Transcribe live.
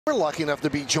We're lucky enough to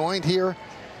be joined here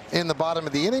in the bottom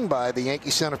of the inning by the Yankee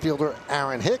center fielder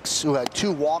Aaron Hicks, who had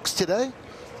 2 walks today.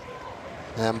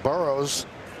 And Burrows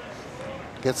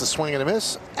gets a swing and a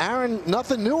miss. Aaron,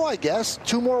 nothing new, I guess.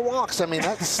 2 more walks. I mean,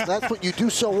 that's what you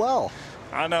do so well.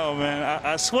 I know, man.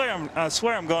 I swear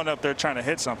I'm going up there trying to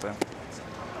hit something.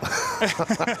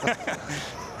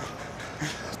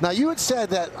 Now, you had said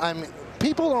that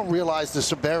people don't realize the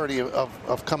severity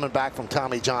of coming back from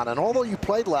Tommy John. And although you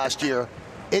played last year,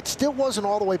 it still wasn't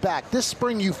all the way back. This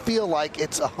spring, you feel like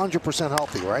it's 100%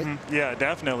 healthy, right? Mm-hmm. Yeah,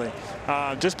 definitely.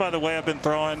 Just by the way I've been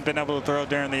throwing, been able to throw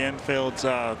during the infields,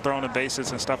 throwing the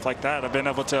bases and stuff like that, I've been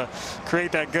able to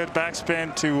create that good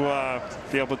backspin to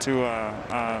be able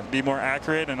to be more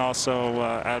accurate and also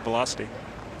add velocity.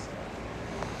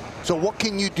 So what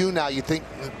can you do now? You think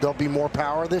there'll be more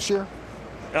power this year?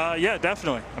 Yeah,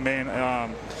 definitely. I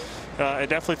mean, it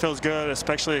definitely feels good,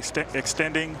 especially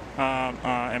extending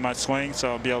in my swing,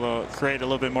 so I'll be able to create a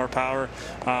little bit more power,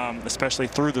 especially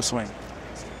through the swing.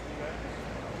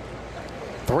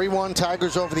 3-1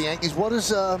 Tigers over the Yankees. What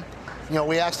is, you know,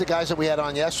 we asked the guys that we had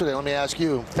on yesterday. Let me ask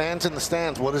you, fans in the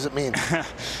stands, what does it mean? I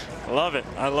love it.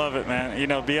 I love it, man. You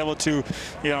know, be able to,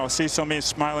 you know, see so many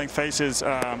smiling faces,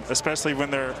 especially when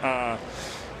they're,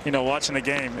 you know, watching the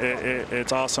game.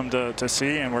 It's awesome to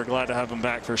see, and we're glad to have them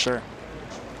back for sure.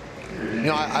 You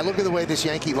know, I look at the way this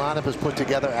Yankee lineup is put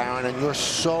together, Aaron, and you're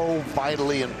so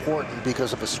vitally important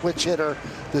because of a switch hitter.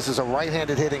 This is a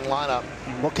right-handed hitting lineup.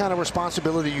 What kind of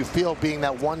responsibility do you feel being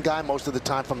that one guy most of the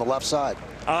time from the left side?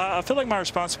 I feel like my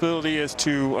responsibility is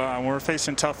to, when we're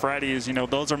facing tough righties, you know,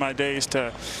 those are my days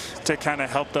to kind of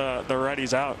help the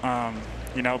righties out.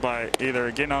 You know, by either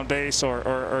getting on base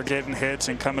or getting hits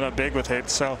and coming up big with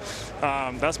hits. So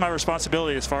that's my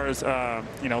responsibility as far as,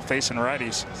 you know, facing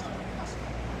righties.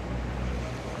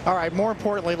 All right. More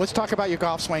importantly, let's talk about your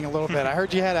golf swing a little bit. I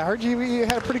heard you had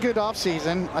a pretty good off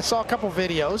season. I saw a couple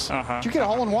videos. Did you get a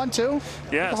hole-in-one too?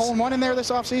 Yes. A hole-in-one in there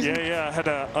this off season? Yeah. I had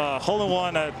a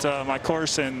hole-in-one at my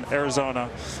course in Arizona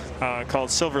called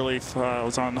Silverleaf. It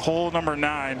was on hole number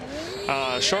 9,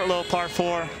 short little par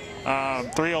 4,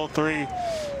 303. Hit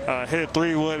a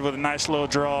 3-wood with a nice little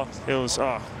draw. It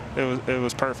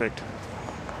was perfect.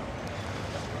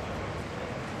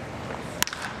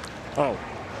 Oh.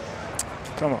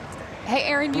 Come on. Hey,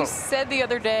 Aaron, you said the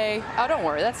other day, oh, don't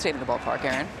worry, that's staying in the ballpark,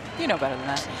 Aaron. You know better than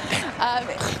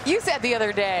that. You said the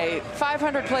other day,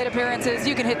 500 plate appearances,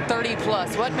 you can hit 30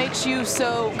 plus. What makes you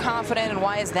so confident, and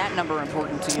why is that number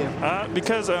important to you?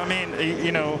 Because, I mean,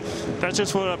 you know, that's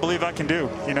just what I believe I can do.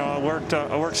 You know, I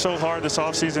worked so hard this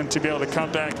offseason to be able to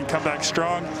come back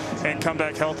strong and come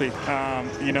back healthy.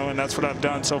 You know, and that's what I've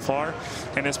done so far.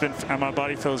 And it's been, and my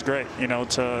body feels great, you know,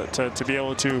 to be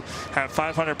able to have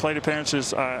 500 plate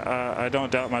appearances. I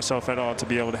don't doubt myself at all to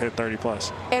be able to hit 30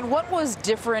 plus. And what was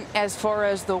different as far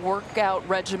as the workout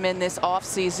regimen this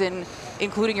offseason,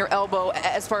 including your elbow,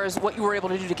 as far as what you were able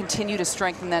to do to continue to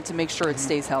strengthen that to make sure it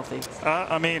stays healthy?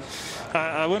 I mean,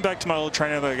 I went back to my old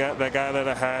trainer, that guy that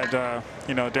I had,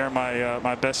 you know, during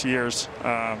my best years,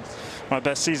 my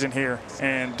best season here,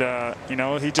 and you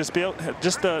know, he just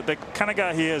the kind of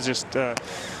guy he is, just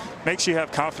makes you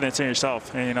have confidence in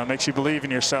yourself, and, you know, makes you believe in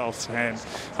yourself. And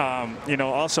you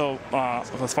know, also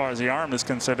as far as the arm is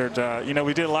considered, you know,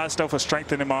 we did a lot of stuff with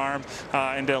strengthening my arm,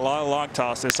 and did a lot of long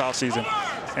toss this offseason,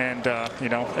 and you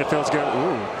know, it feels good.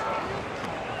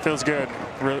 Ooh, feels good,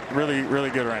 really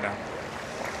good right now.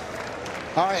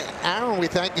 All right, Aaron, we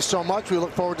thank you so much. We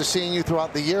look forward to seeing you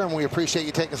throughout the year, and we appreciate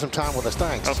you taking some time with us.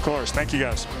 Thanks. Of course. Thank you,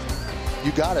 guys.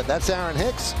 You got it. That's Aaron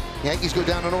Hicks. Yankees go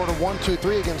down in order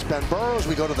 1-2-3 against Ben Burrows.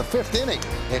 We go to the 5th inning.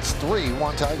 It's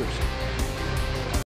 3-1 Tigers.